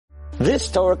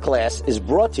This Torah class is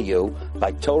brought to you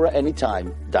by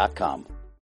TorahAnytime.com.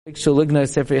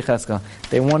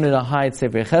 They wanted to hide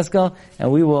Sefer Yechezkel,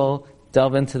 and we will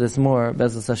delve into this more,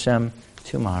 Be'ezus Hashem,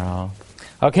 tomorrow.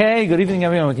 Okay, good evening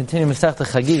everyone. We continue Masechta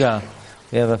Chagiga.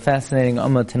 We have a fascinating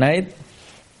Ummah tonight.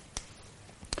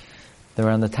 They're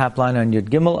on the top line on Yud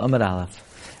Gimel Amud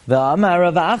Aleph. The Amar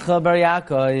Rav Acha Bar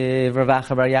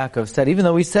Yaakov said, even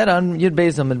though we said on Yud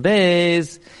Beis Amud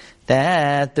Beis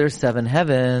that there's 7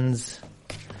 heavens,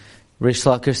 Rish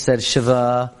Lakish said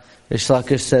Shiva. Rish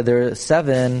Lakish said there are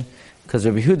 7, because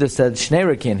Rabbi Yehuda said Shnei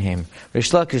Rekinim.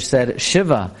 Rish Lakish said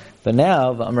Shiva. But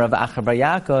now, Rav Acha Bar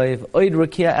Yaakov, Oid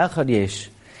Rekia Echad Yesh.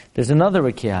 There's another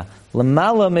Rekia.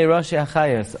 Lamala Me Rashi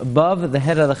HaChayos, above the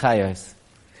head of the Chayos.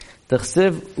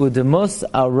 T'chsiv Udemus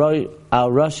Al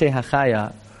Rashi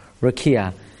HaChaya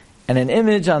Rekia. And an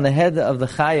image on the head of the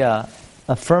Chaya,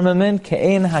 a firmament,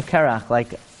 Ke'en HaKarach,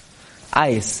 like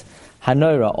ice.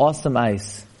 Hanoira, awesome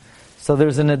ice. So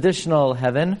there's an additional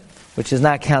heaven, which is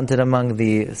not counted among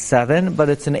the 7, but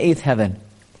it's an 8th heaven.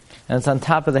 And it's on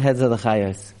top of the heads of the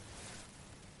Chayos.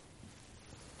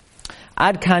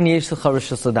 Ad kan yesh lecha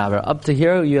reshus l'daber. Up to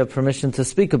here, you have permission to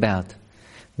speak about.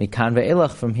 Mikan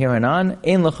ve'elach, from here and on,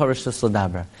 ein lecha reshus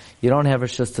l'daber. You don't have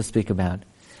reshus to speak about.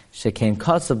 Shekein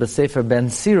kasa b'sefer Ben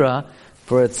Sira,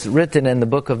 for it's written in the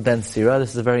book of Ben Sira. This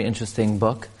is a very interesting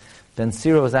book. Ben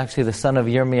Sira was actually the son of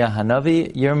Yirmiyah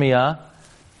Hanavi. Yirmiyah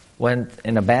went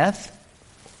in a bath,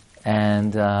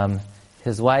 and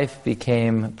his wife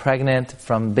became pregnant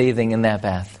from bathing in that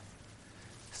bath.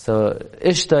 So,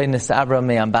 Ishtoi Nisabra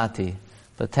Me'ambati.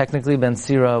 But technically Ben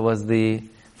Sira was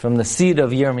from the seed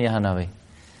of Yirmiyah Hanavi.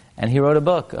 And he wrote a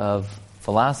book of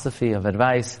philosophy, of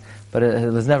advice, but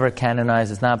it was never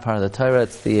canonized. It's not part of the Torah,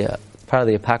 it's part of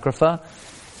the Apocrypha.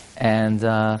 And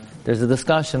there's a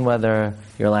discussion whether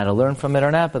you're allowed to learn from it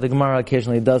or not, but the Gemara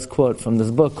occasionally does quote from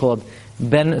this book called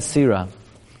Ben Sira.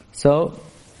 So,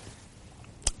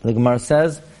 the Gemara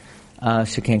says,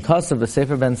 Shekein Kasav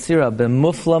v'Sefer Ben Sira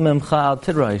b'mufla mimcha al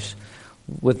tidrosh.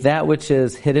 With that which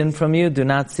is hidden from you, do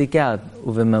not seek out.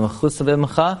 Uv'memchusa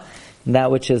v'imcha, that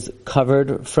which is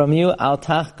covered from you, al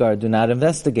tachgar, do not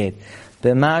investigate.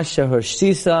 B'ma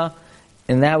shehorshisa,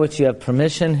 in that which you have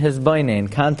permission, his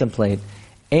boinein, contemplate.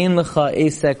 Ein lecha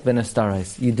esek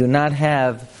v'nestaros. You do not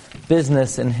have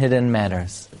business in hidden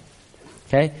matters.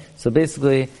 Okay? So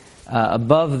basically,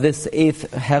 above this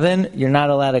 8th heaven, you're not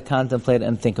allowed to contemplate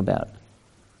and think about.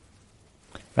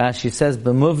 Rashi says,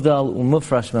 "B'muvdal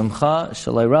u'mufrash memcha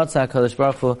shaloi ratza HaKadosh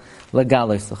Baruch Hu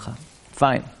legalos lecha."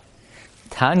 Fine.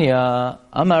 Tanya,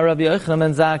 Amar Rabbi Yochanan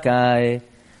ben Zakkai.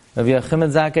 Rabbi Yochanan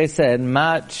ben Zakkai said,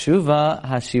 "Ma tshuva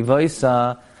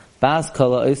hashivoisa bas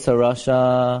kol ha'osa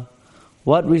rasha."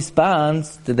 What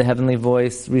response did the heavenly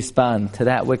voice respond to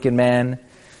that wicked man,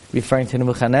 referring to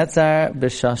Nebuchadnezzar,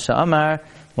 b'shasha Amar,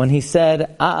 when he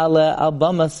said, "A'ale al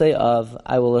bama se'av,"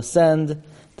 I will ascend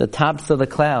the tops of the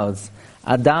clouds.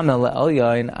 Adam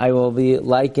el-elyon, I will be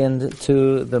likened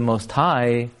to the Most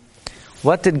High.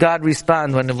 What did God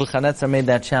respond when Nebuchadnezzar made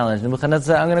that challenge?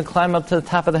 Nebuchadnezzar said, I'm going to climb up to the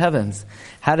top of the heavens.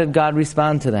 How did God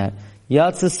respond to that?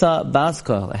 Yatzisa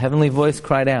baskol, a heavenly voice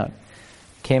cried out,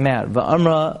 came out.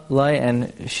 Va'amra lai,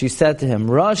 and she said to him,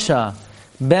 Rasha,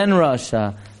 ben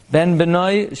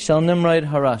benoi shel Nimrod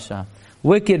harasha.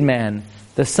 Wicked man,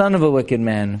 the son of a wicked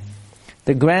man,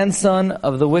 the grandson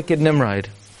of the wicked Nimrod.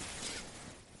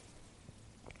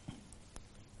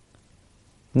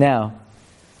 Now,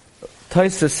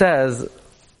 Tosfos says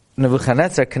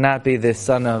Nebuchadnezzar cannot be the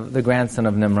grandson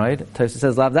of Nimrod. Tosfos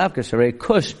says Lav Davka Sharei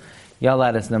Kush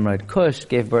Yaladas Nimrod. Kush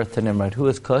gave birth to Nimrod. Who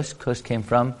is Kush? Kush came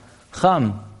from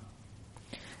Cham.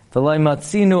 V'loi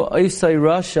matzinu oisai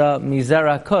rasha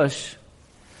mizera Kush.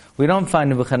 We don't find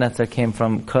Nebuchadnezzar came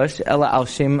from Kush. Ela al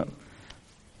Shem.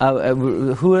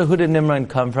 Who did Nimrod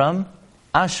come from?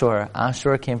 Ashur.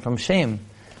 Ashur came from Shem.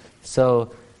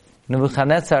 So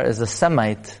Nebuchadnezzar is a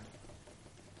Semite,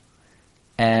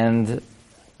 and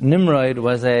Nimrod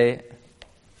was a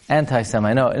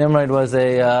anti-Semite. No, Nimrod was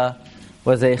a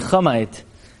Chamite.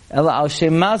 Ela al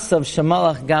shemasav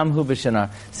shemalach gam hu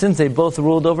b'shinar. Since they both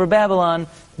ruled over Babylon,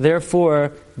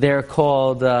 therefore they're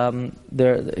called.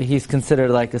 He's considered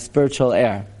like a spiritual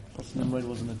heir. Nimrod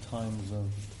was in the times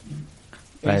of.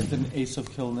 Right. Didn't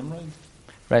Esav kill Nimrod?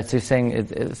 Right, so you're saying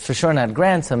it's for sure not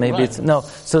grandson, maybe right. it's... No,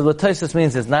 so what Tosfos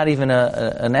means is not even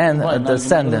a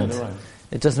descendant. Right.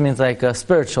 It just means like a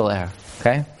spiritual heir.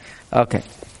 Okay? Okay.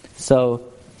 So,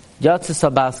 Yatzis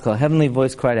Abaskal, heavenly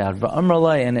voice cried out,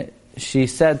 V'amralai, and she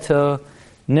said to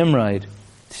Nimrod,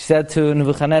 she said to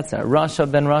Nebuchadnezzar,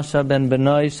 Rasha ben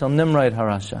Benoi shel Nimrod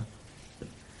harasha.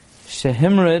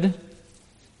 Shehimrid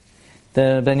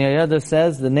The Ben Yehoyada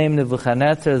says the name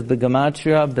Nebuchadnezzar is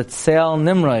Begematria Betzel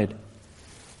Nimrod.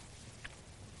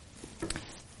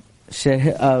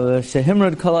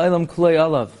 Shehimrod Kol Ha'olam Kulei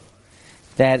Olav.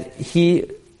 That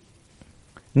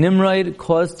Nimrod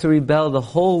caused to rebel the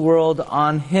whole world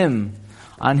on him.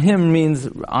 On him means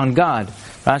on God.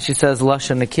 Rashi says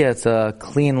Lashon Nakia, it's a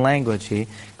clean language.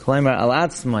 Kolemer al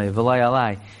atzmai v'lai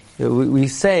alai. We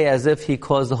say as if he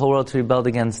caused the whole world to rebel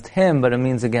against him, but it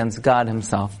means against God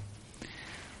himself.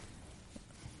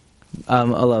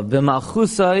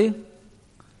 B'malchusai,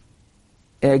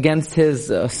 against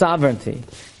his sovereignty.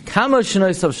 Kama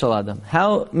shnoi sav shel adam.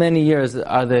 How many years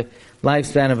are the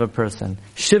lifespan of a person?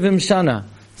 Shivim shana,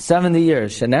 70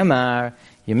 years. Shenemar,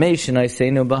 yemei shnoi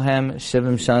seinu bahem,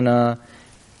 shivim shana.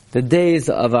 The days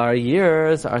of our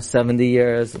years are 70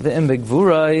 years. V'im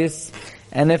begvurais,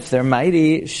 and if they're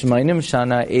mighty, shmainim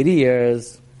shana, 80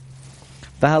 years.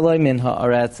 V'haloi min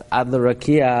ha'aretz ad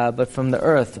l'rakia, but from the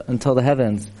earth until the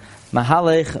heavens.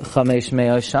 Mahalech chamesh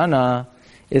me'o shana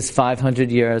is 500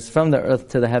 years. From the earth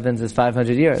to the heavens is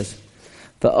 500 years.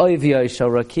 The oiviyoi shel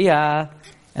rakia,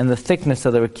 and the thickness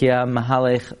of the rakia,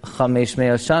 mahalech chamesh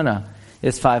me'o shana,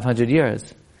 is 500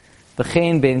 years.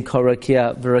 V'chein bein kol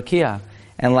rakia v'rakia,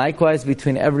 and likewise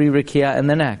between every rakia and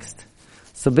the next.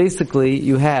 So basically,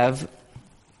 you have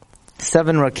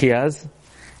 7 rakiyas,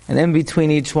 and in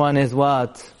between each one is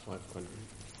what? 500.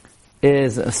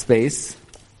 Is a space,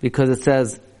 because it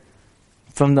says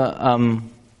from the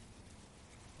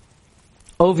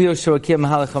Ovio Shurakia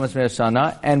Mahalach Chamesh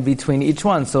Me'ashana, and between each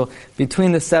one. So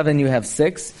between the 7 you have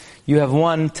 6, you have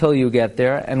 1 till you get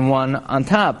there, and 1 on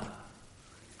top.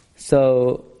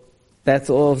 So that's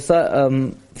all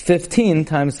 15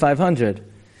 times 500.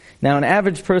 Now an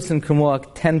average person can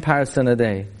walk 10 parsa a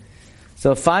day.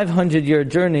 So a 500-year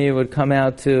journey would come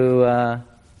out to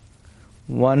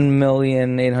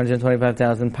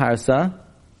 1,825,000 parsa,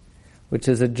 which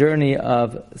is a journey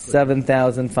of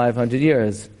 7,500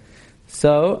 years.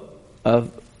 So,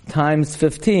 times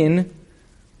 15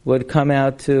 would come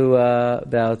out to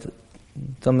about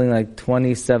something like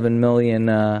 27 million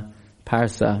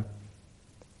parsa.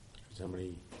 How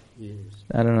many years?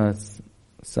 I don't know,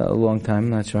 it's a long time,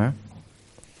 I'm not sure.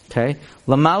 Okay.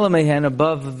 Lamala mehen,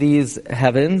 above these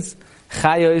heavens,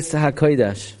 chayos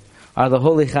hakodesh, are the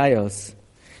holy chayos.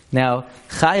 Now,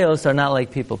 chayos are not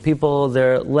like people. People,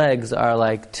 their legs are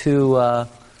like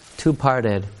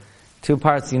two-parted. 2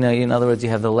 parts, in other words, you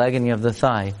have the leg and you have the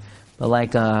thigh. But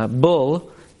like a bull,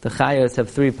 the chayos have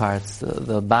 3 parts.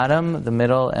 The bottom, the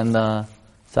middle, and the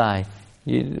thigh.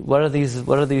 What are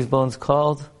these bones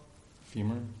called?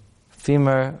 Femur.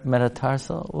 Femur,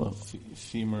 metatarsal? No,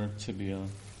 femur, tibia.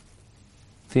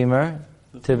 Femur,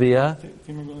 tibia.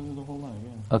 Femur goes into the whole line,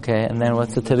 yeah. Okay, and then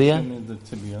what's the tibia? The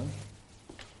tibia.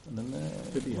 And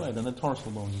then the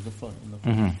tarsal bones is the foot.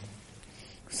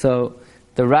 So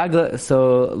the ragla,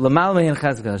 lamal mehin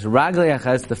chazgash, ragla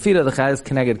yachaz, the feet of the chayos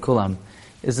keneged kulam,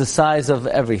 is the size of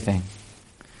everything.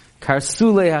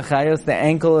 Karsule hachayos, the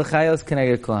ankle of chayos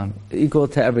keneged kulam, equal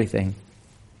to everything.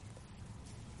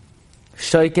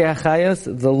 Shoike hachayos,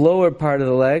 the lower part of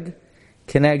the leg,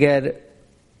 keneged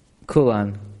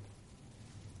kulan.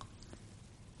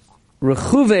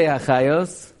 Rechuve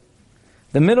hachayos,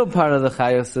 the middle part of the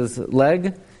chayos'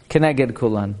 leg, keneged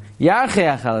kulan.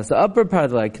 Yarche achayos, the upper part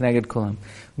of the leg, keneged kulan.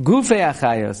 Gufe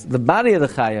achayos, the body of the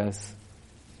chayos,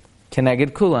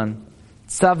 keneged kulan.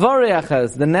 Savore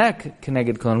achayos, the neck,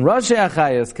 keneged kulan. Roshe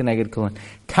achayos, keneged kulan.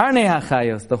 Karne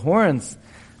achayos, the horns,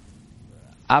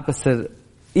 opposite,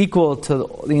 equal to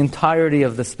the entirety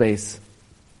of the space.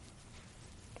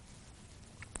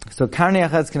 So karne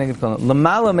achayos, keneged kulan.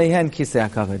 Lamala mehen kisei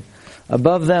hakavod.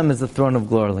 Above them is the throne of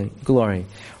glory. Ragle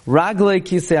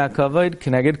kisei hakavod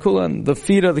keneged kulan. The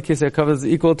feet of the kisei hakavod is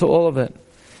equal to all of it.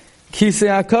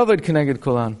 Kisei hakavod keneged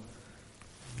kulan.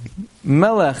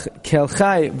 Melech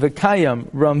kelchai v'kayam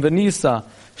ram v'nisa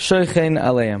shochen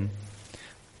aleim.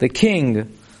 The king,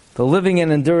 the living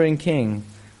and enduring king,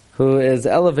 who is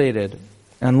elevated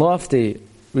and lofty,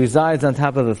 resides on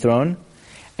top of the throne.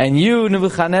 And you,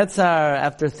 Nebuchadnezzar,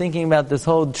 after thinking about this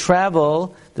whole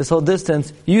travel, this whole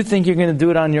distance, you think you're going to do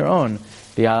it on your own.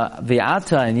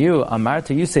 V'ata, and you,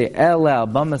 Amarta, you say, El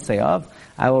Bama Seyav,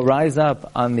 I will rise up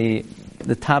on the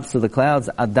tops of the clouds,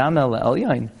 Adam El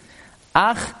Elyon.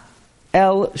 Ach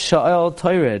El Sha'el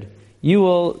Toirid, you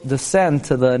will descend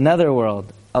to the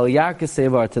netherworld, El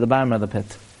Yarkesevar, to the bottom of the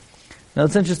pit. Now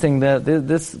it's interesting that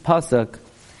this pasuk,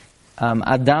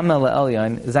 Adam El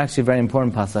Elyon, is actually a very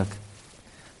important pasuk.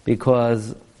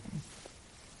 Because,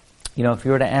 if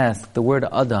you were to ask, the word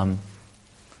Adam,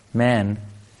 man,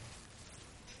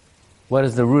 what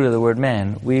is the root of the word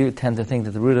man? We tend to think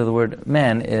that the root of the word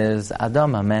man is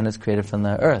Adama. Man is created from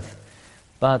the earth.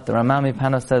 But the Ramami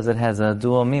Pano says it has a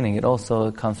dual meaning. It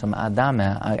also comes from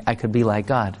Adama. I could be like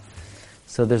God.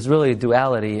 So there's really a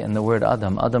duality in the word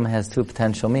Adam. Adam has two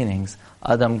potential meanings.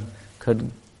 Adam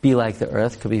could be like the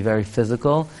earth, could be very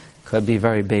physical, could be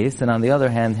very base, and on the other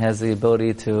hand has the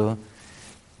ability to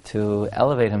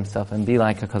elevate himself and be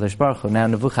like HaKadosh Baruch Hu. Now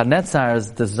Nebuchadnezzar's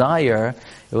desire,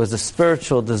 it was a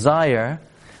spiritual desire,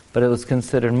 but it was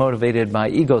considered motivated by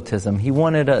egotism. He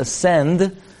wanted to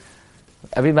ascend.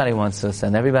 Everybody wants to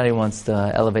ascend. Everybody wants to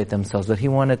elevate themselves. But he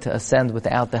wanted to ascend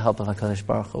without the help of HaKadosh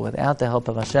Baruch Hu. Without the help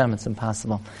of Hashem, it's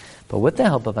impossible. But with the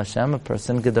help of Hashem, a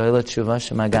person gedolah tshuva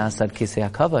shemagas ad kisei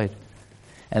hakavod.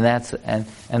 And that's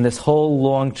and this whole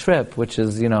long trip, which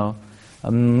is, a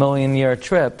 1,000,000-year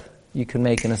trip, you can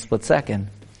make in a split second.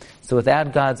 So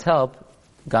without God's help,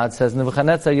 God says,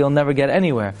 Nebuchadnezzar, you'll never get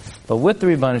anywhere. But with the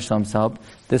Rebbeinu Shalom's help,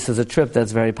 this is a trip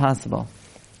that's very possible.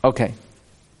 Okay.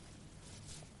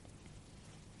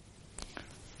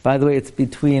 By the way, it's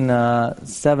between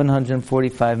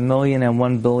 745 million and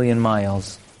 1 billion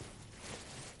miles,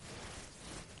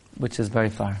 which is very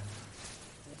far.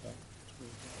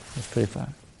 It's pretty far.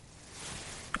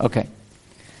 Okay.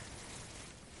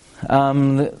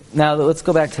 Now let's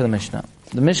go back to the Mishnah.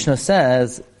 The Mishnah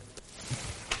says,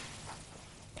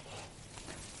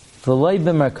 "V'loy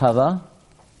b'merkava."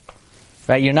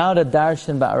 Right, you're not a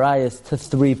darshan ba'arayis to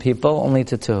 3 people, only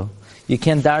to 2. You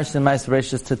can't darshan ma'aser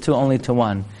bereishis to 2, only to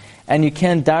 1. And you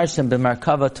can't darshan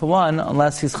b'merkava to 1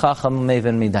 unless he's chacham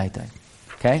u'meven midaitai.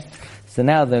 Okay? So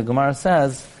now the Gemara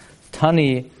says,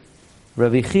 Tani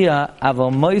Rabbi Chia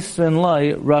aval moisrin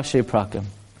loy rashi prakim.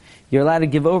 You're allowed to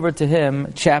give over to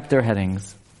him chapter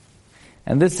headings.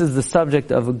 And this is the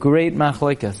subject of a great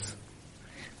machlokes.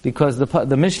 Because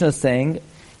the Mishnah is saying,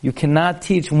 you cannot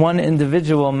teach one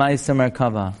individual ma'aser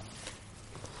merkava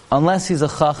unless he's a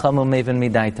chacham u'meven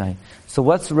midaitai. So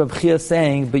what's Rabbi Chia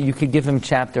saying? But you could give him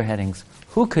chapter headings.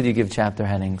 Who could you give chapter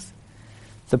headings?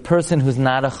 The person who's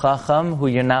not a chacham, who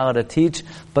you're not allowed to teach,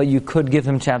 but you could give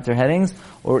him chapter headings,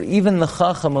 or even the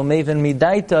chacham u'meven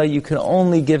midaitai, you can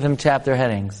only give him chapter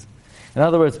headings. In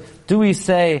other words, do we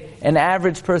say an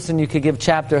average person you could give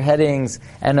chapter headings,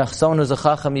 and someone who's a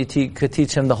chacham you could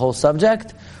teach him the whole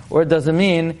subject? Or does it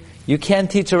mean you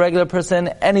can't teach a regular person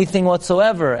anything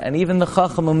whatsoever, and even the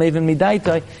chacham u'meven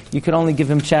midaitai, you can only give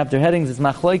him chapter headings? It's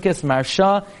machlokes,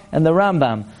 Marsha, and the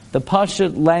Rambam. The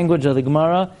pashut language of the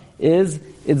Gemara is,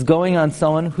 it's going on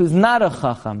someone who's not a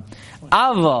chacham.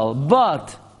 Aval,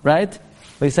 but, right?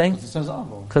 What are you saying? It says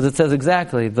aval. Because it says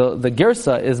exactly. The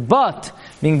girsa is but,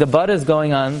 meaning the but is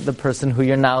going on the person who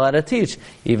you're not allowed to teach.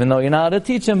 Even though you're not allowed to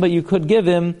teach him, but you could give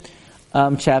him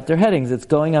chapter headings. It's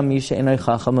going on Misha Enoi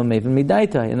Chacham U'Meven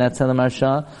Midaitai, and that's how the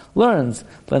Marsha learns.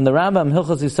 But in the Rambam,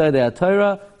 Hilchos Yisodei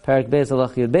HaTorah, Parak Beis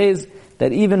Halach Yud Beis,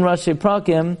 that even Rashi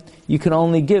Prakim, you can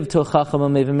only give to a Chacham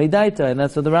U'Meven Midaitai, and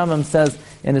that's what the Rambam says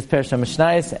in his Parsha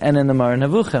Mishnayos and in the Mar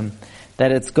Nevuchim,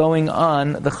 that it's going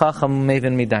on the Chacham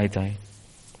U'Meven Midaitai.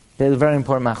 It's a very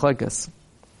important machlokes.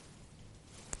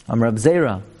 Rab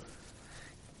Zera,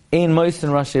 Ein Mois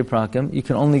and Rashi Prakim, you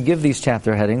can only give these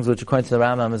chapter headings, which according to the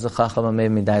Rambam is a Chacham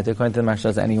U'Meven Midaitai, according to the Marsha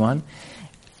is anyone.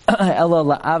 Ela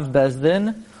La'av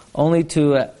Bezdin, only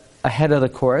to a head of the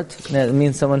court. That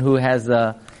means someone who has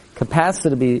the capacity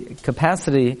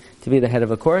to be the head of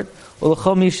a court.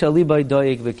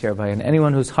 And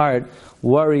anyone whose heart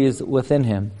worries within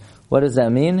him. What does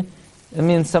that mean? It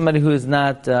means somebody who is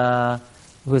not a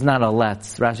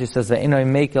letz. Rashi says that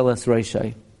make a less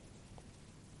roishai.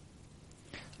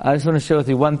 I just want to share with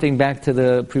you one thing back to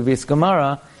the previous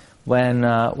Gemara, when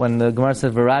the Gemara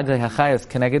says v'raglei hachayos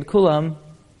keneged kulam.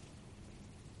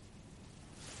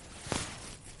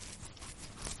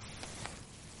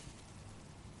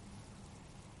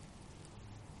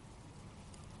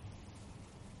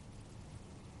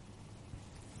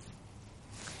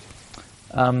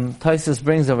 Tosfos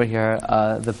brings over here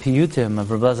the piyutim of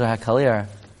Rebbe Elazar HaKalir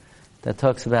that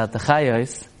talks about the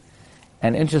chayos,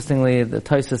 and interestingly, the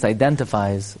Tosfos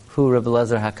identifies who Rebbe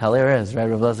Elazar HaKalir is. Right,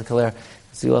 Rebbe Elazar HaKalir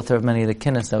is the author of many of the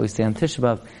kinnis that we say on Tisha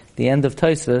B'Av. The end of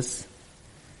Tosfos,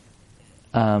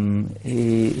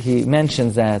 he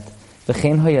mentions that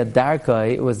v'chein hoya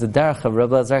darkai, it was the darch of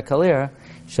Rebbe Elazar HaKalir,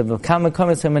 sheb'kam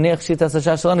mekomis hamaniach shitas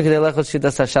hashas shalonu k'dei lechot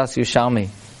shitas hashas Yushalmi.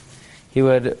 He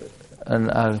would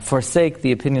forsake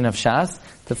the opinion of Shas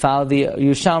to follow the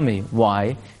Yushalmi.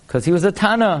 Why? Because he was a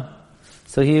Tana.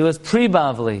 So he was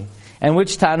pre-Bavli. And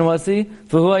which Tana was he?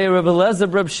 V'hu haya Rebbe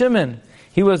Elazar Reb Shimon.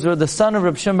 He was the son of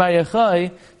Reb Shimon Bar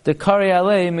Yochai, the Kari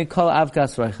Alei Mikol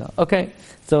Avkas Reicha. Okay,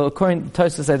 so according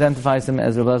Tosfos identifies him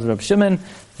as Reb Lezer Reb Shimon.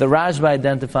 The Rashba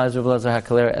identifies Reb Lezer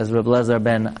HaKaler as Reb Lezer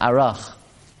ben Arach.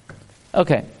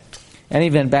 Okay, and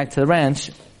even back to the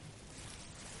ranch.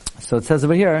 So it says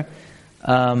over here,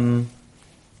 Reb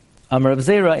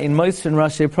Zera in Moisrin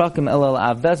Rashi Prakim Elal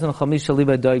Avbezin Chamisha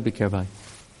Liba Doig B'Kirbai.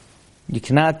 You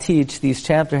cannot teach these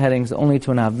chapter headings only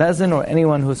to an Avbezin or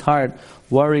anyone whose heart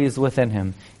worries within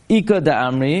him. Ika da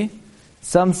Amri.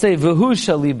 Some say V'hu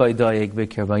Shali Ba Doig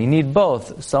B'Kirbai. You need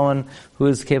both, someone who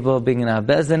is capable of being an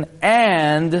Avbezin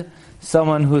and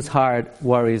someone whose heart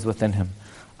worries within him.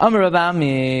 Amr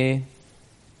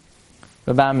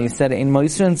Rabami said, "In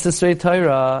Moisrin Sisrei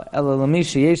Torah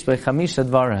Elalamishi Yesh By Chamisha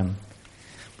Dvarim."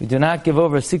 We do not give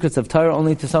over secrets of Torah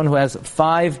only to someone who has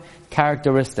 5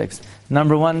 characteristics.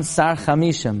 Number 1, Sar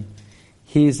Chamishim.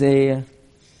 He is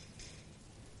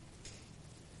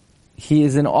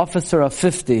an officer of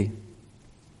 50.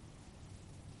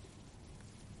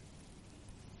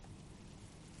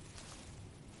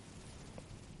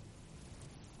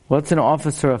 What's an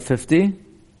officer of 50?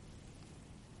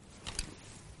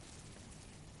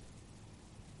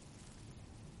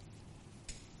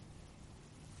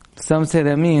 Some say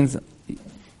that means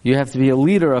you have to be a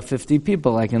leader of 50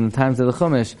 people, like in the times of the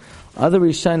Chumash. Other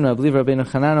Rishonim, I believe Rabbeinu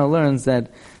Hanano learns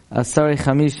that Sari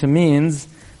Chamisha means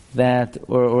that,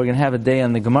 or we're going to have a day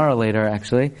on the Gemara later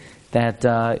actually, that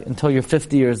until you're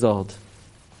 50 years old.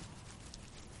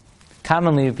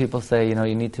 Commonly people say,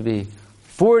 you need to be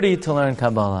 40 to learn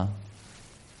Kabbalah.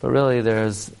 But really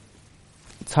it's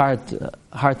hard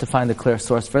to find a clear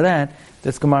source for that.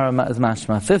 This Gemara is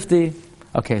mashma 50.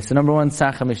 Okay, so number 1,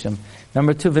 Sar Chamishim.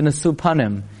 Number 2, V'nesu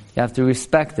Panim. You have to be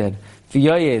respected.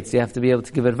 V'yoyetz. You have to be able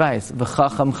to give advice.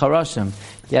 V'chacham Charashim.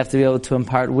 You have to be able to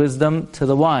impart wisdom to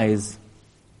the wise.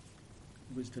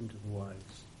 Wisdom to the wise.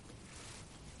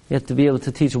 You have to be able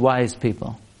to teach wise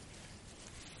people.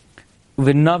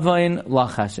 V'navain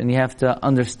Lachash. And you have to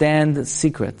understand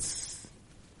secrets.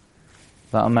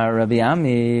 V'amar Rabbi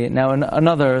Ami. Now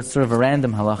another sort of a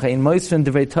random halacha. In Moisrin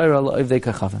Divrei Torah Lo'ivdei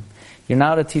Kachavim. You're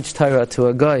now to teach Torah to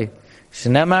a guy.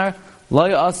 Shnemar, lo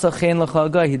ya'asa chen l'cha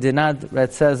guy. He did not,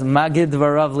 it says, Magid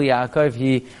v'arav li'Yaakov.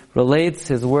 He relates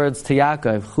his words to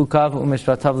Yaakov. Chukav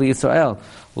u'mishpatav li'Yisrael.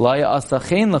 Lo ya'asa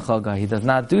chen l'cha guy. He does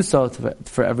not do so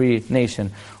for every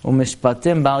nation.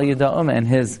 U'mishpatim bal yida'um. And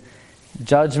his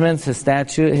judgments, his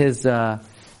statute, his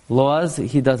laws,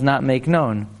 he does not make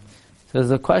known. So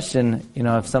there's a question,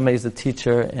 if somebody's a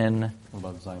teacher in... What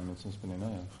about Zayin Mitzvahs B'nai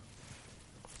Noach?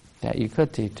 That you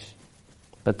could teach.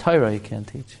 But Torah you can't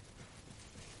teach.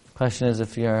 Question is,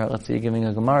 if let's say you're giving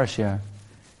a Gemara shir,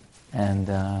 and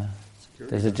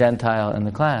there's a Gentile in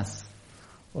the class,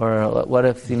 or what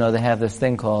if they have this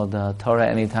thing called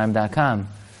TorahAnytime.com?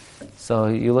 So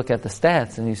you look at the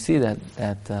stats and you see that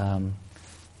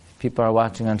people are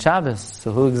watching on Shabbos.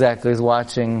 So who exactly is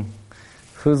watching?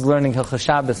 Who's learning Hilchos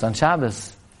Shabbos on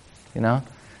Shabbos?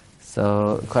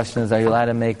 So the question is, are you allowed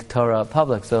to make Torah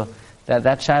public? So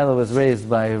that Shiloh was raised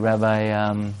by Rabbi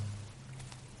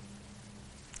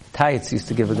Taitz, used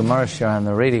to give a Gemara shir on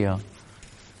the radio.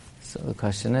 So the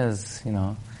question is,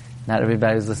 not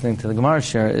everybody who's listening to the Gemara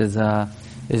shir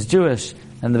is Jewish,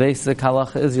 and the basic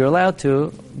halacha is you're allowed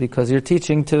to because you're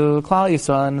teaching to Klal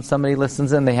Yisrael, and if somebody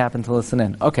listens in, they happen to listen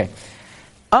in. Okay.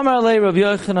 Amar lei Rabbi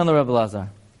Yochanan the Rabbi Lazar.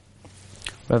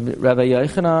 Rabbi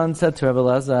Yochanan said to Rabbi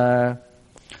Lazar,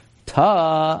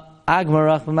 Ta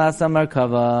agmarach b'masa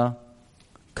markava.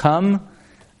 Come,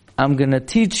 I'm going to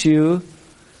teach you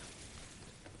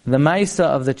the Maisa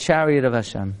of the chariot of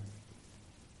Hashem.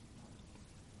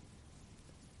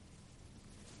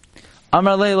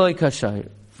 Amar lei loy kashay.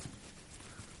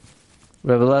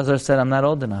 Rabbi Lazar said, I'm not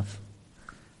old enough.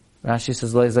 Rashi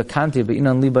says, loy zakanti, but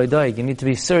inan li baydoig. You need to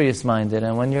be serious-minded.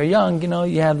 And when you're young,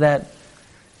 you have that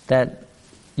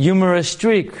humorous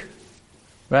streak.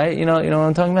 Right? You know what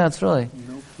I'm talking about? It's really...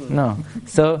 No.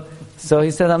 So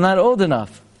he said, I'm not old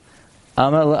enough.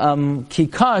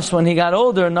 Kikash, when he got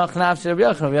older, Rabbi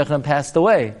Yochanan passed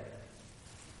away.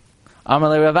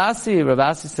 Amarle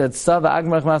Ravasi said, Sav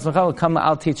Agmarach Masmachal, come,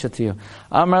 I'll teach it to you.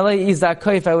 Amarle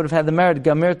Izakoi, if I would have had the merit,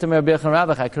 Gamir to Rabbi Yochanan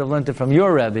Rabach, I could have learned it from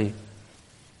your Rebbe.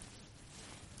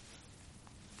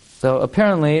 So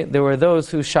apparently, there were those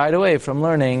who shied away from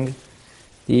learning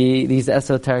these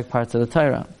esoteric parts of the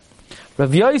Torah.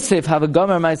 Rav Yosef have a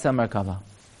Gomer Maisa Merkava.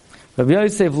 Rav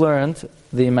Yosef learned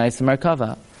the Maisa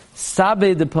Merkava.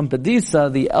 Sabe de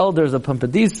Pumpadisa, the elders of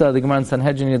Pumpadisa, the Gemara in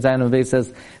Sanhedrin Yadzayin Avei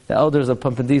says the elders of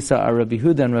Pumpadisa are Rabbi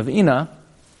Huda and Rav Ina.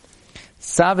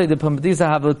 Sabe de Pumpadisa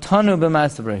have a tanu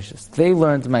b'Maisa Bereshis. They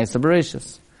learned Maisa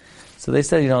Bereshis. So they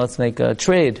said, let's make a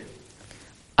trade.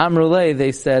 Amrulei,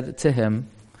 they said to him,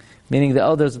 meaning the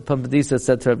elders of Pumbedisa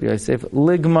said to Rabbi Yosef,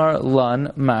 Ligmar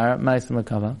lan mar Ma'aseh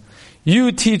Merkava.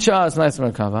 You teach us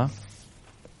Ma'aseh Merkava.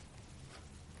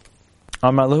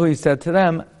 Amar lahu, he said to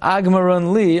them,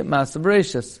 Agmaron li Ma'aseh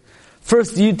Bereshis.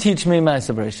 First, you teach me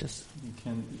Ma'aseh Bereshis. You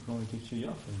can only teach you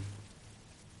Yafin.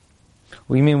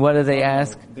 We mean, what did they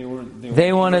ask?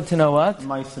 They wanted to know what?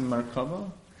 Ma'aseh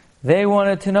Merkava. They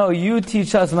wanted to know, you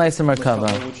teach us Ma'aseh Merkava.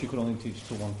 Which you could only teach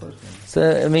to one person. So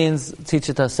it means, teach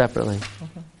it to us separately.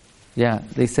 Okay. Yeah,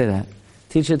 they say that.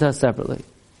 Teach it to us separately.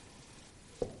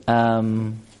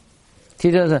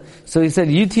 Teach us. So he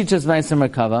said, you teach us Ma'aseh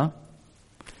Merkava.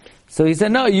 So he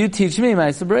said, no, you teach me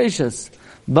Ma'aseh Bereshis.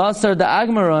 Basar the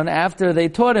Agmaron, after they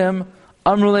taught him,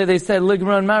 Amrulei, they said,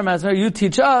 Ligmaron Mar Ma'aseh, you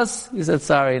teach us. He said,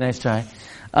 sorry, nice try.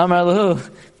 Amar lahu,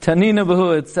 Tanina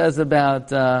Bahu, it says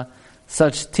about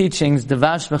such teachings,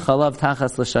 Devash v'chalav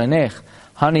tachas l'shaynech,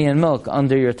 honey and milk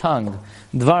under your tongue.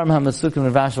 Dvarim hamasukim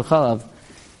devash v'chalav,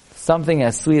 something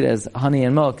as sweet as honey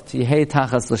and milk, tihei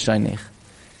tachas l'shaynech.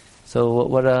 So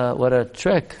what a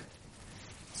trick.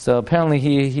 So apparently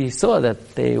he saw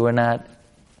that they weren't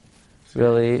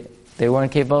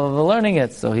capable of learning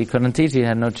it, so he couldn't teach, he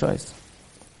had no choice.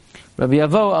 Rabbi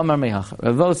Avo Amar Mehach.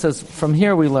 Rabbi Avo says, from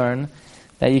here we learn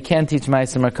that you can't teach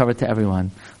Ma'aseh Merkava to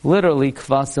everyone. Literally,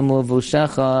 kvasim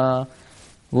levushecha,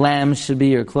 lamb should be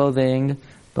your clothing.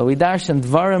 But we darshan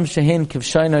dvarim shehin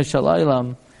kivshayna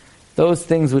shalaylam, those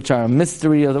things which are a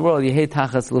mystery of the world, yehei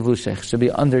tachas levushech, should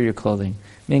be under your clothing.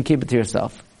 I mean, keep it to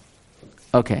yourself.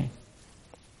 Okay.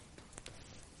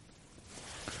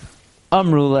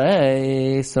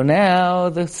 Amrulei. So now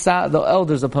the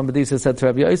elders of Pumbedisa said to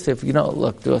Rabbi Yosef,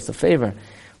 look, do us a favor.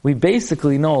 We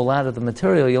basically know a lot of the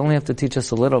material. You only have to teach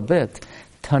us a little bit.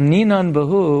 Taninan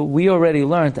Bahu, we already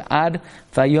learned ad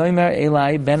vayomer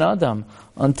Elai ben Adam,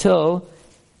 until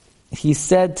he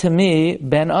said to me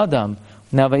ben Adam.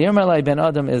 Now vayomer Elai ben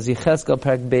Adam is Yecheskel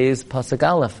Perek Beis Pasuk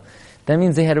Aleph. That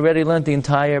means they had already learned the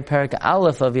entire Perek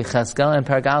Aleph of Yecheskel, and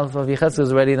Perek Aleph of Yecheskel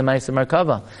is already the Ma'aseh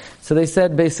Merkava. So they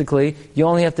said basically, you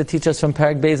only have to teach us from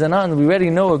Perek Beis and on. We already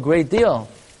know a great deal.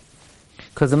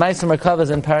 Because the Ma'aseh Merkava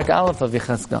is in Perek Aleph of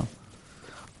Yecheskel.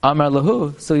 Amar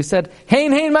lahu. So he said,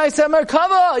 Hein Ma'aseh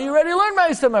Merkava! You already learned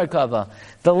Ma'aseh Merkava.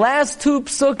 The last two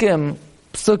psukim,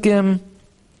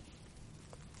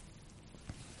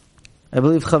 I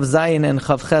believe Chav Zayin and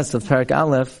Chav Ches of Perek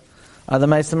Aleph, are the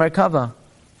Ma'aseh Merkava.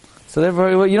 So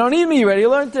therefore, you don't need me, you already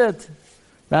learned it.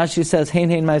 Rashi says, Hein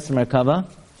Ma'aseh Merkava.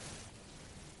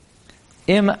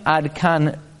 Im ad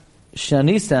kan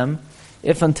shanisem,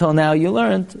 if until now you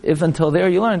learned, if until there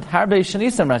you learned, harbe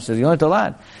shanisem, Rashi says, you learned a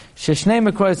lot. Sheshnei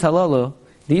mekrois halalu,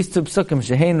 these two psukim,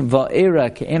 shehein va'era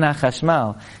ke'ena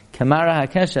chashmal, kemara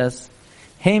hakeshes,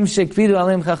 heim shekvidu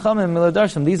alim chachamim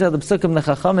milodarshim, these are the psukim the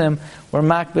chachamim were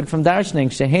makbid from darshaning,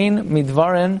 shehein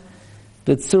midvarin,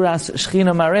 B'tzuras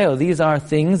Shechina Mareo. These are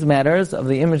things, matters of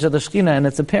the image of the Shechina and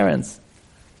its appearance.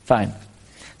 Fine.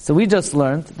 So we just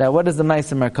learned that what is the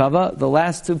Ma'aseh Merkava? The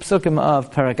last two psukim of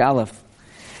Perek Aleph.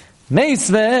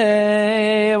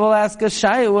 Meisvei, we'll ask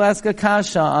a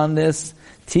kasha on this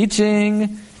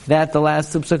teaching that the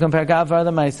last two psukim Perek Aleph are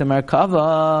the Ma'aseh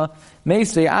Merkava.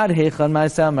 Meisvei ad heichon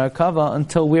Ma'aseh Merkava,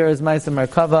 until where is Ma'aseh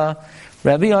Merkava?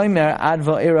 Rabbi Omer ad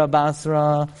va'era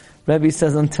basra. Rebbe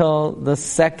says until the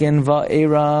second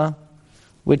va'era,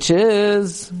 which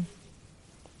is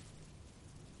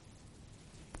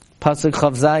Pasuk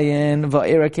Chav Zayin,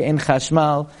 va'era ke'en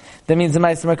chashmal. That means the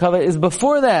Ma'aseh Merkava is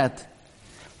before that.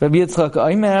 Rabbi Yitzchak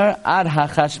Omer ad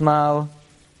ha-chashmal,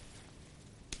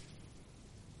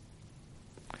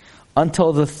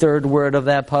 until the third word of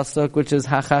that pasuk, which is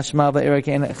ha-chashmal, va'era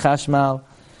ke'en chashmal.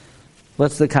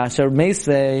 What's the kasha?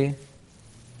 Meisvei.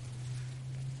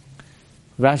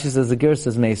 Rashi says, the Ger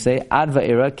says, Meisei, ad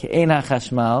va'era, ke'en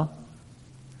ha-chashmal,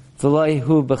 v'loi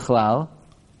hu b'chlal.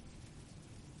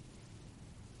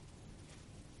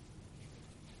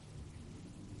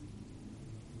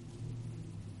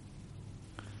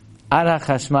 Ad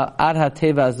ha-chashmal, ad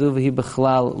ha-teva azu v'hi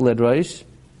b'chlal ledroish.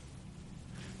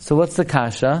 So what's the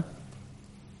kasha?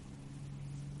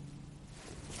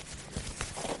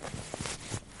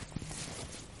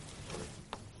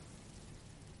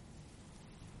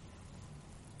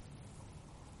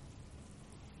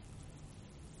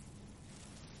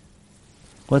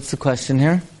 What's the question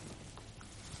here?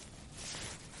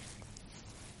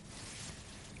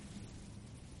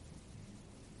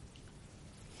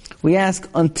 We ask,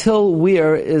 until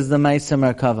where is the Ma'aseh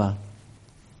Merkava?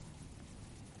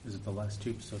 Is it the last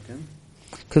two psukim?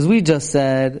 Because we just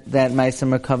said that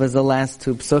Ma'aseh Merkava is the last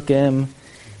two psukim,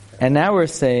 and now we're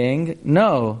saying,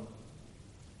 no.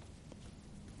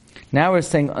 Now we're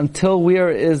saying until where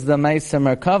is the Meiser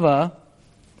Merkava?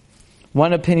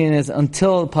 One opinion is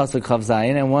until Pasuk Chav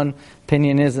Zayin, and one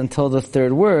opinion is until the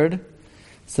third word.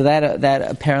 So that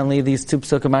apparently these two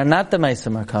psukim are not the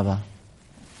Meiser Merkava.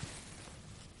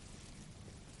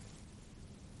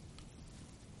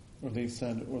 Or they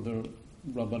said, or the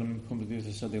Rabbanim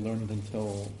Pumbedisa said they learned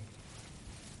until.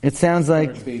 It sounds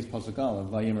like Beis Pasuk Aleph,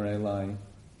 Vayimer Elai.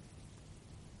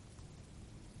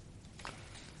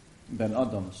 Ben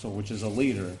Adam, so which is a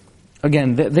leader.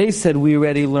 Again, they said we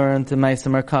already learned the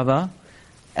Meiser Merkava,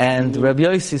 and Rabbi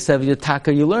Yossi said,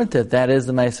 Yataka, you learned it. That is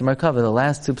the Meiser Merkava. The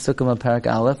last two psukim of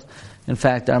Parak Aleph, in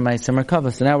fact, are Meiser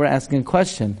Merkava. So now we're asking a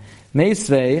question.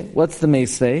 Meisvei, what's the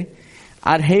Meisvei?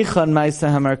 Ad Heichan Meiser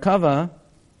HaMerkava.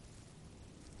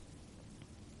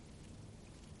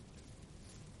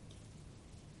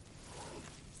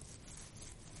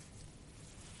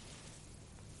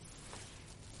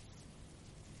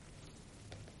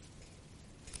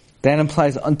 That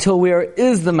implies until where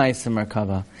is the Meiser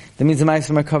Merkava? That means the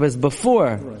Meiser Merkava is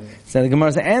before. Right. So the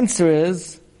Gemara's answer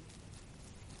is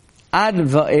Ad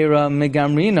Va'era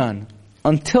Megamrinan.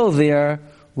 Until there,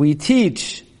 we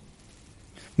teach.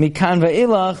 Mikan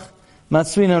Va'ilach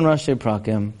Matsrinan Rashi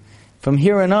Prakim. From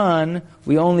here on,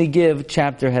 we only give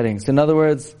chapter headings. In other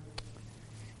words,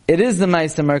 it is the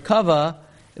Meiser Merkava.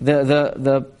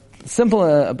 The simple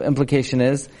implication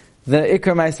is the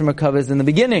Ikar Meiser Merkava is in the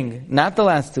beginning, not the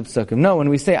last two psukim. No, when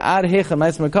we say Ad Hecha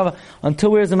Meiser Merkava,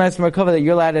 until where's the Meiser Merkava that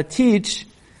you're allowed to teach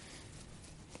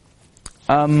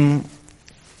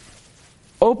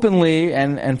openly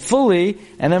and fully,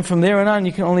 and then from there on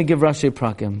you can only give Rashi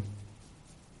Prakim.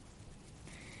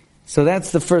 So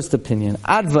that's the first opinion.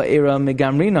 Ad Va'era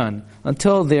Megamrinan.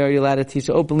 Until there you're allowed to teach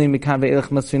openly Mikan Ve'ilach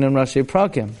Masrinan Rashi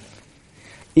Prakim.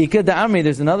 Ika Da'amri,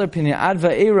 there's another opinion. Ad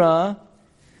Va'era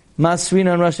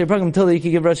Masrina and Rashi Prakim, until you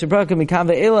can give Rashi Prakim,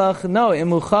 Mikava Elach, no,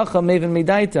 Imuchacha Maven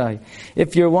Midaitai.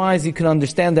 If you're wise, you can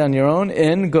understand on your own,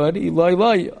 good,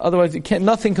 otherwise you can't,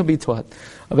 nothing can be taught.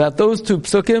 About those two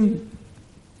psukim,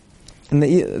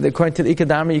 according to the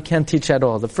Ikadami, you can't teach at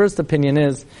all. The first opinion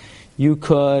is, you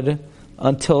could,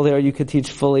 until there you could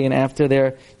teach fully, and after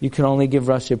there you can only give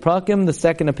Rashi Prakim. The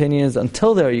second opinion is,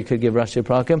 until there you could give Rashi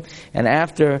Prakim, and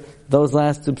after those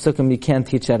last two psukim you can't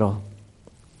teach at all.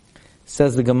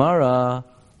 Says the Gemara,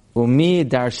 Umi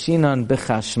darshinan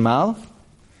b'chashmal.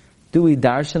 Do we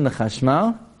darshan the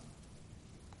chashmal?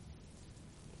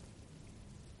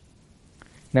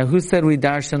 Now, who said we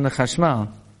darshan the chashmal?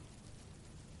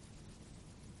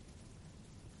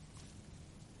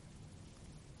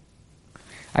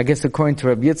 I guess according to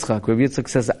Rabbi Yitzchak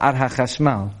says ad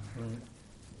ha-chashmal.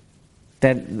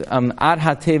 That ad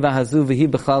ha-teva hazu v'hi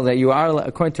b'chal, that you are,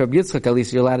 according to Rabbi Yitzchak at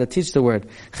least, you're allowed to teach the word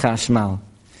chashmal.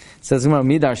 Says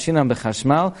Mi darshinan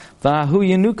b'chashmal v'ahu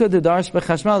yenuka de darsh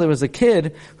b'chashmal. There was a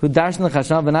kid who darshan the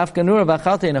chashmal v'nafka nura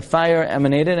v'achalte, and a fire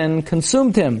emanated and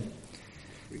consumed him.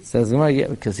 Says yeah,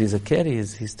 because he's a kid,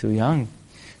 he's too young.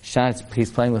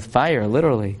 He's playing with fire,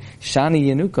 literally. Shani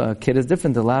yenuka, a kid is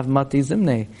different. The lav mati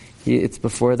zimne, it's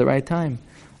before the right time.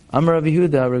 Amar Rabbi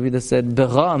Yehuda said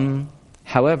b'ram.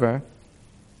 However,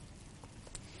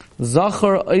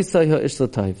 zachar oisay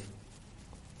ha'ishlatayv.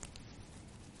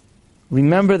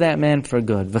 Remember that man for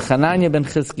good. V'Chananya ben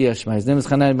Chizkiah Shema. His name is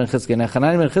Chananya ben Chizkiah. Now,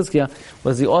 Chananya ben Chizkiah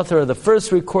was the author of the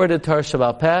first recorded Torah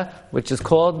Sheba'al Peh, which is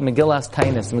called Megillas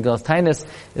Tainus. Megillas Tainus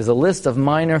is a list of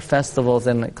minor festivals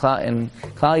in Klal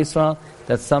Yisrael,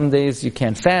 that some days you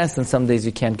can't fast, and some days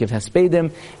you can't give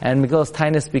Hespedim, and Megillas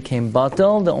Tainus became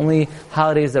batel. The only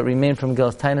holidays that remain from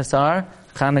Megillas Tainus are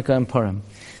Chanukah and Purim.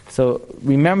 So,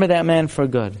 remember that man for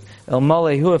good. El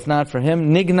Malehu, if not for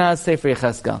him, Nignaz Sefer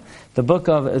Yecheskel. The book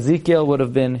of Ezekiel would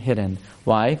have been hidden.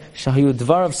 Why? Shahayu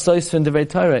Dvarav Soisvin Devrei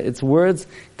Torah. Its words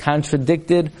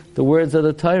contradicted the words of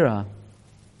the Torah.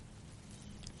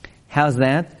 How's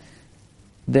that?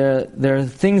 There are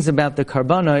things about the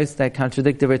karbanos that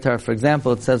contradict the Devrei Torah. For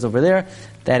example, it says over there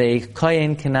that a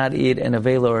kohen cannot eat an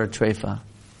avela or a treifa.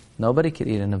 Nobody can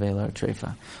eat an avela or a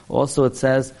treifa. Also, it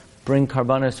says bring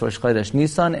karbanos for Rosh Chodesh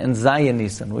Nisan and Zayin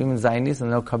Nisan. We mean Zayin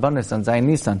Nisan, no karbanos on Zayin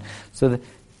Nisan. So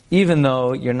even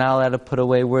though you're not allowed to put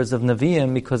away words of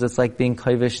Nevi'im because it's like being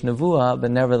Kovish Nevuah, but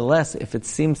nevertheless, if it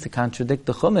seems to contradict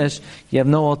the Chumash, you have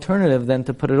no alternative than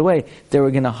to put it away. They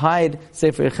were going to hide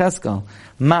Sefer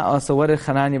Yecheskel. So what did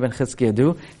Chananya ben Chizkiah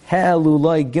do?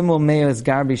 He'eluloi gimel me'ez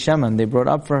garbi sheman. They brought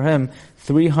up for him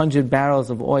 300 barrels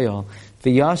of oil.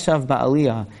 V'yashav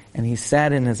ba'aliyah, and he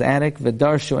sat in his attic,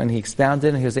 v'darshu, and he expounded,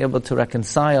 and he was able to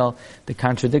reconcile the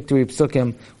contradictory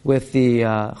psukim with the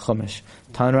Chumash.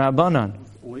 Tan Rabbanan.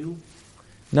 Oil?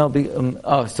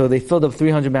 No, so they filled up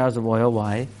 300 barrels of oil.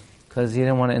 Why? Because he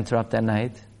didn't want to interrupt that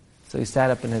night. So he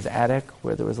sat up in his attic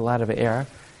where there was a lot of air,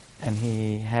 and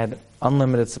he had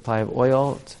unlimited supply of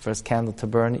oil for his candle to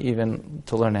burn, even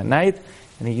to learn at night,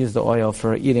 and he used the oil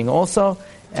for eating also,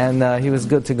 and he was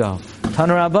good to go.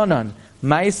 Tana Rabbanan,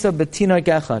 Ma'isa Betinok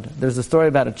Echad. There's a story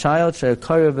about a child,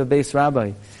 She'akara Bebeis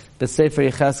Rabbi,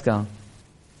 B'Sefer Yecheskel,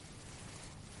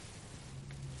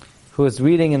 who was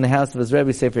reading in the house of his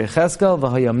Rebbe Sefer Yecheskel,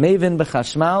 v'haya mevin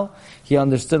b'chashmal. He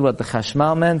understood what the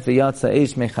chashmal meant, v'yatsa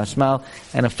eish me-chashmal,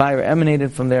 and a fire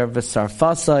emanated from there,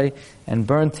 v'sarfasai, and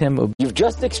burnt him. You've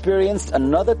just experienced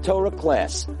another Torah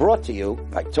class brought to you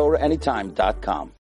by TorahAnytime.com.